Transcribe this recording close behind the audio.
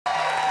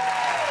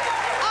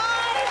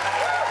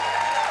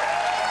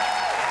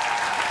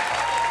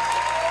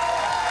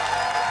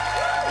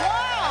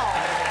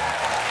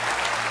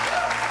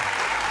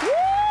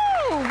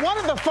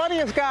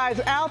funniest guys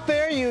out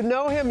there. You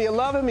know him, you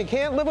love him, you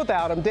can't live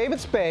without him. David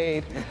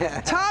Spade,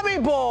 Tommy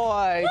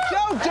Boy,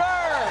 Joe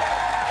Dirt.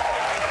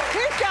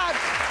 He's got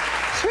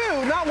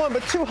two, not one,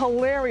 but two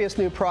hilarious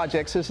new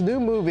projects. His new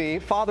movie,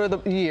 Father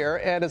of the Year,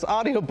 and his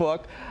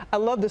audiobook. I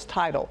love this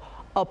title.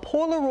 A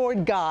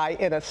Polaroid Guy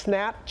in a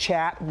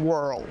Snapchat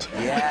World.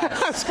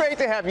 Yes. It's great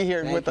to have you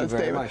here with us,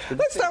 David.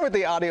 Let's start with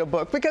the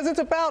audiobook because it's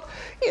about,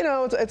 you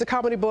know, it's a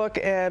comedy book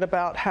and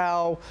about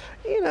how,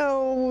 you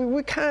know,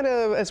 we kind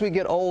of, as we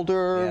get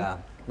older. Yeah,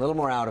 a little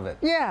more out of it.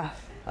 Yeah.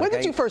 When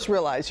did you first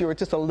realize you were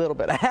just a little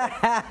bit out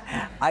of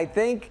it? I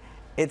think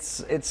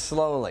it's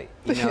slowly.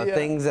 You know, Yeah.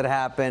 things that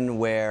happen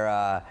where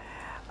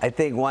I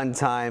think one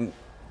time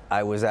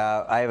I was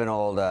out, I have an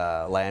old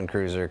Land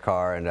Cruiser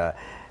car, and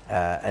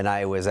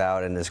I was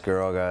out, and this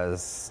girl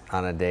goes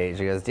on a date.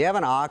 She goes, "Do you have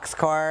an aux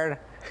cord?"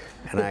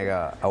 And I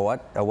go, "A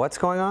what? A what's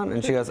going on?"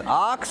 And she goes,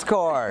 "Aux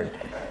cord."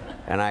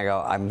 And I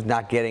go, "I'm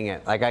not getting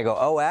it." Like I go,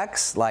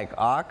 "OX, like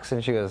ox,"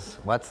 and she goes,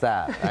 "What's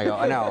that?" I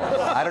go, "No,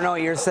 I don't know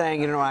what you're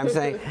saying. You don't know what I'm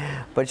saying."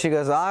 But she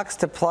goes, "Aux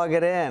to plug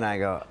it in." I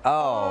go,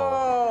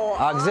 "Oh,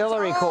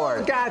 auxiliary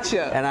cord."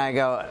 Gotcha. And I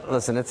go,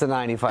 "Listen, it's a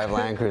 '95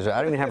 Land Cruiser. I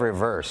don't even have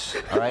reverse.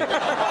 All right."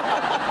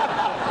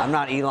 I'm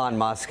not Elon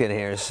Musk in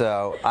here,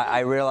 so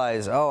I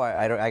realize, oh,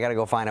 I got to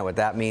go find out what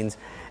that means.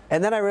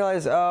 And then I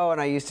realized, oh, and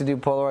I used to do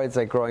Polaroids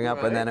like growing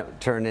up, and then it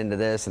turned into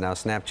this, and now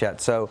Snapchat.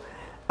 So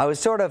I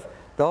was sort of,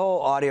 the whole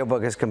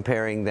audiobook is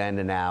comparing then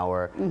to now,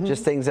 or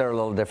just things that are a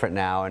little different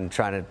now, and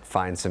trying to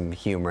find some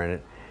humor in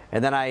it.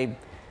 And then I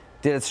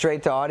did it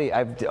straight to audio.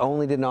 I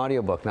only did an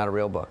audiobook, not a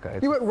real book.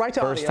 You went right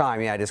to audio? First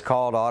time, yeah. I just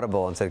called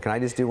Audible and said, "Can I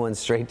just do one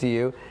straight to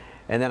you?"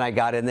 And then I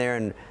got in there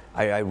and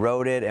I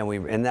wrote it,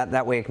 and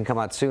that way it can come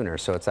out sooner.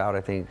 So it's out,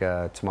 I think,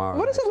 tomorrow.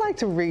 What is it like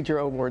to read your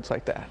own words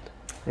like that?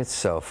 It's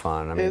so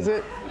fun. I mean, is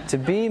it? To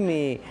be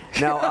me,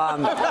 no,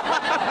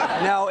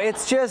 no,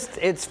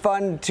 it's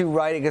fun to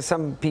write it because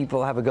some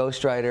people have a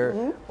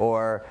ghostwriter,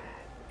 or,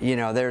 you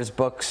know, there's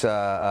books, you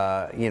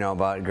know,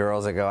 about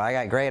girls that go, "I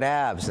got great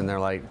abs," and they're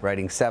like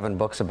writing 7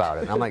 books about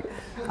it. And I'm like,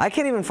 I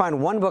can't even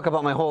find one book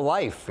about my whole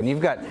life, and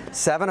you've got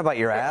 7 about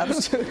your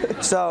abs.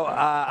 So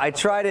I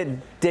try to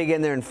dig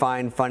in there and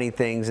find funny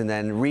things, and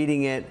then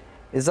reading it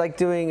is like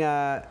doing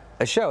a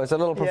show. It's a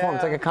little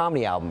performance, like a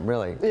comedy album,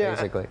 really,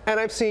 basically. And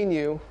I've seen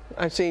you.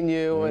 I've seen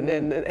you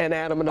and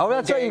Adam. And oh,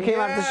 that's right. You came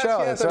out to the show.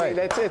 Yes, that's right.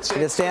 It's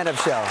the stand-up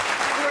show.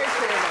 Great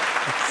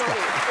stand-up.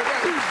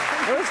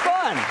 It was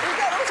fun.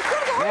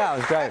 Yeah, it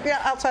was great.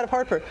 Yeah, outside of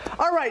Hartford.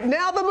 All right,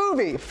 now the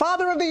movie,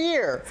 Father of the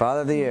Year.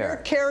 Father of the Year. Your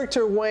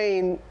character,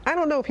 Wayne, I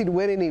don't know if he'd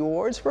win any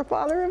awards for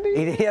Father of the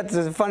Year. It's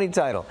a funny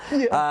title.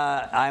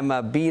 Yeah. I'm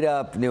a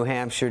beat-up New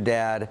Hampshire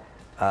dad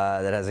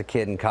that has a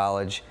kid in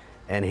college,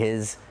 and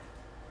his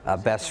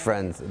best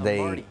friends,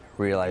 they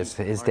realize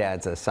his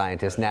dad's a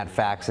scientist, Nat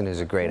Faxon,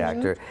 who's a great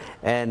actor.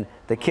 And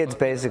the kids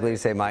basically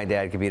say, "My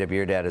dad could beat up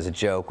your dad," as a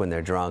joke when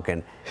they're drunk.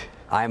 And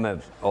I'm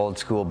an old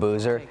school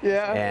boozer,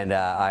 and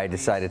I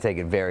decided to take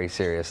it very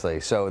seriously.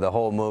 So the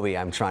whole movie,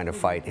 I'm trying to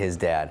fight his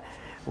dad,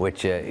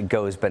 which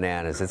goes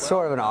bananas. It's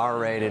sort of an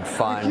R-rated,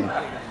 fun,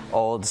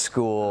 old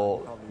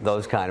school,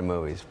 those kind of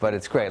movies. But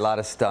it's great. A lot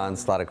of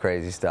stunts, a lot of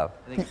crazy stuff.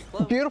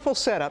 Beautiful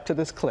setup to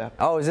this clip.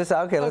 Oh, is this?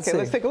 Okay, let's see.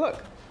 Let's take a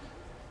look.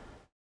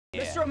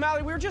 Mr.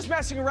 O'Malley, we were just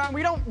messing around.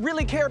 We don't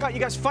really care about you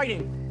guys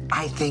fighting.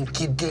 I think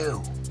you do.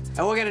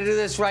 And we're gonna do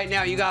this right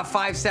now. You got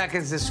 5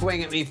 seconds to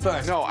swing at me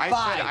first. No, I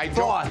said I don't.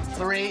 5, 4,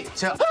 3,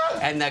 2,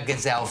 and the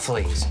gazelle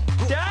flees.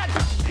 Dad!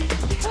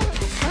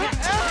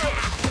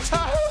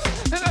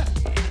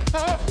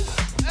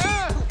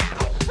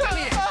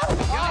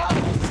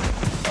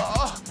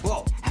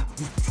 Whoa.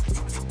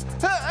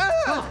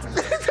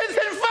 This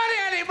isn't funny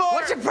anymore!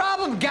 What's your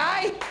problem,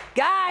 guy?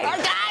 Guy!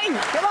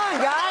 Come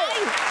on,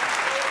 guys!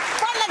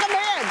 Fight like a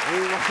man!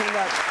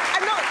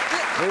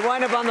 We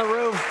wind up on the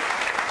roof.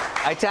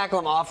 I tackle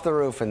him off the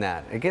roof and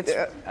that. It gets.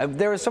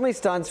 There were so many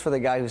stunts for the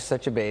guy who's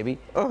such a baby.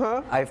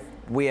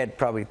 We had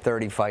probably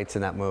 30 fights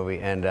in that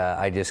movie, and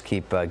I just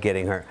keep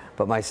getting hurt.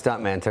 But my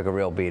stuntman took a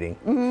real beating.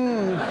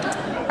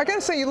 I gotta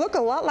say, you look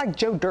a lot like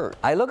Joe Dirt.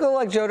 I look a little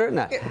like Joe Dirt in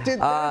that.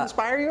 Did that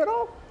inspire you at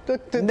all?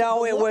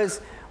 No, it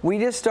was. We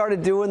just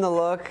started doing the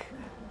look,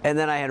 and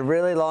then I had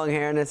really long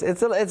hair, and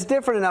it's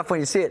different enough when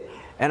you see it.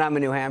 And I'm a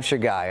New Hampshire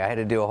guy. I had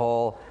to do a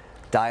whole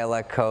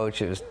dialect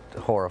coach. It was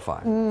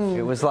horrifying.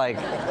 It was like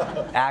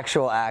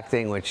actual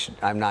acting, which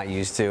I'm not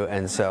used to,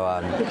 and so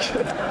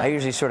I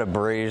usually sort of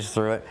breeze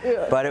through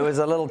it. But it was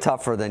a little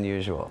tougher than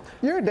usual.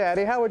 You're a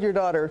daddy. How would your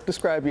daughter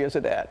describe you as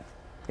a dad?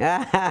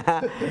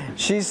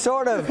 She's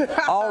sort of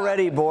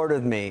already bored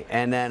with me,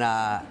 and then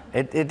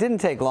it didn't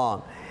take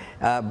long.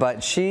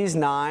 But she's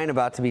 9,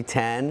 about to be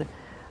 10.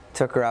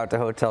 Took her out to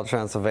Hotel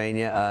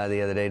Transylvania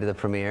the other day to the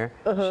premiere.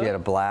 She had a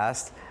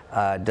blast.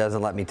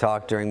 Doesn't let me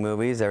talk during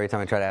movies. Every time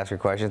I try to ask her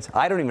questions,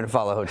 I don't even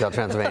follow Hotel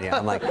Transylvania.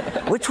 I'm like,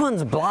 "Which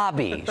one's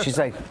Blobby?" She's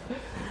like,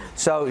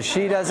 so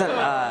she doesn't.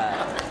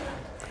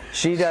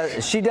 She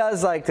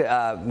does like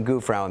to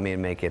goof around with me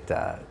and make it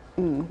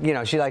you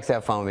know, she likes to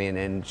have fun with me,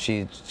 and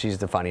she's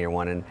the funnier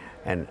one,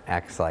 and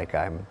acts like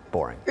I'm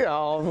boring.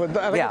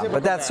 Yeah,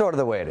 but that's sort of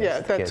the way it is. Yeah,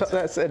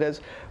 it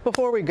is.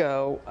 Before we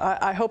go,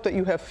 I hope that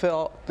you have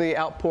felt the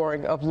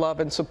outpouring of love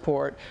and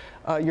support.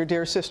 Your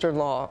dear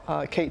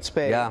sister-in-law, Kate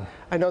Spade. Yeah.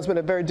 I know it's been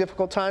a very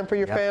difficult time for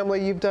your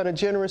family. You've done a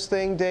generous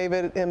thing,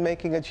 David, in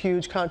making a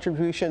huge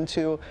contribution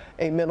to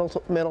a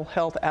mental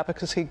health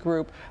advocacy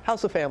group.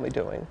 How's the family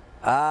doing?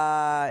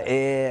 As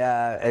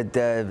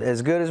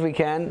good as we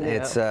can. Yeah.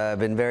 It's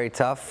been very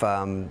tough,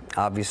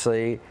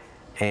 obviously,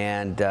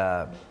 and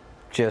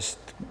just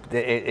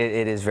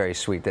it is very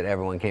sweet that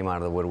everyone came out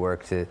of the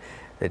woodwork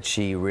that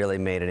she really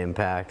made an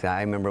impact.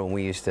 I remember when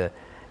we used to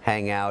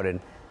hang out,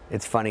 and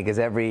it's funny because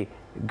every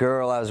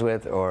girl I was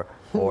with or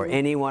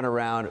anyone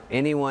around,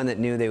 anyone that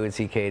knew they would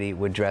see Katie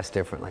would dress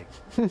differently.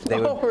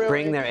 They would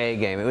bring their A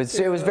game. It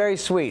was very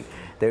sweet.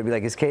 They would be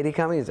like, "Is Katie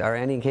coming? Are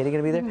Andy and Katie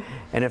going to be there?"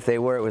 And if they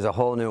were, it was a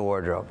whole new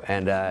wardrobe.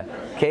 And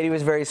Katie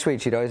was very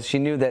sweet. She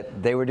knew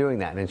that they were doing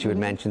that, and she would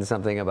mention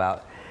something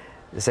about,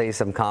 say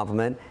some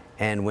compliment,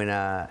 and when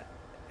I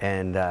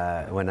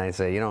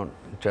say, "You don't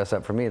dress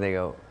up for me," they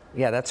go,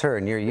 "Yeah, that's her,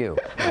 and you're you."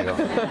 I go,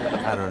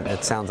 I don't.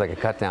 It sounds like a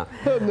cut down.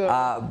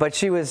 No. But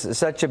she was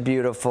such a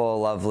beautiful,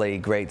 lovely,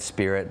 great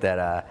spirit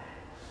that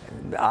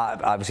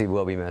obviously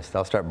will be missed.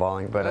 I'll start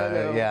bawling, but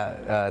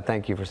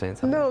thank you for saying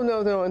something.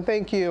 No, and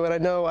thank you. And I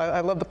know I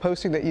love the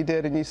posting that you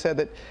did, and you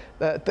said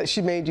that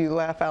she made you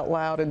laugh out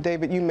loud. And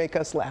David, you make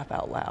us laugh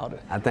out loud.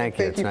 Thank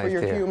you. Thank you for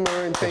your humor,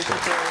 and thank you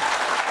for.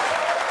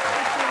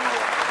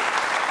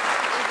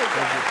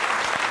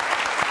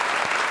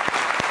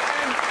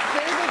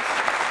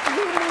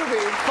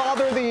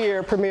 Father of the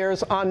Year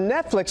premieres on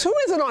Netflix. Who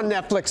isn't on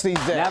Netflix these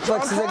days?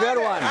 Netflix is a good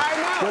one.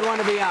 I know. Good one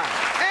to be on.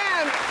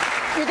 And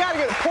you got to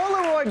get a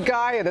Polaroid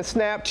guy in a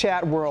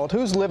Snapchat world.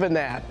 Who's living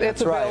that?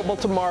 It's available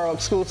tomorrow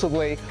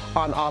exclusively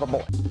on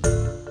Audible.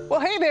 Well,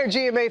 hey there,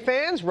 GMA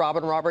fans.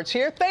 Robin Roberts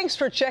here. Thanks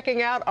for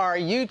checking out our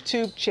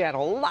YouTube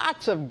channel.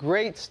 Lots of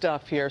great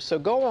stuff here. So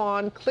go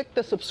on, click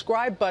the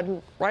subscribe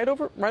button right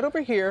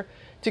over here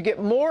to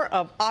get more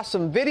of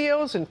awesome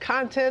videos and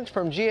content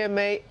from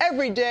GMA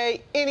every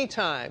day,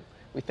 anytime.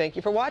 We thank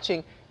you for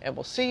watching, and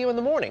we'll see you in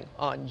the morning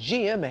on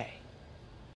GMA.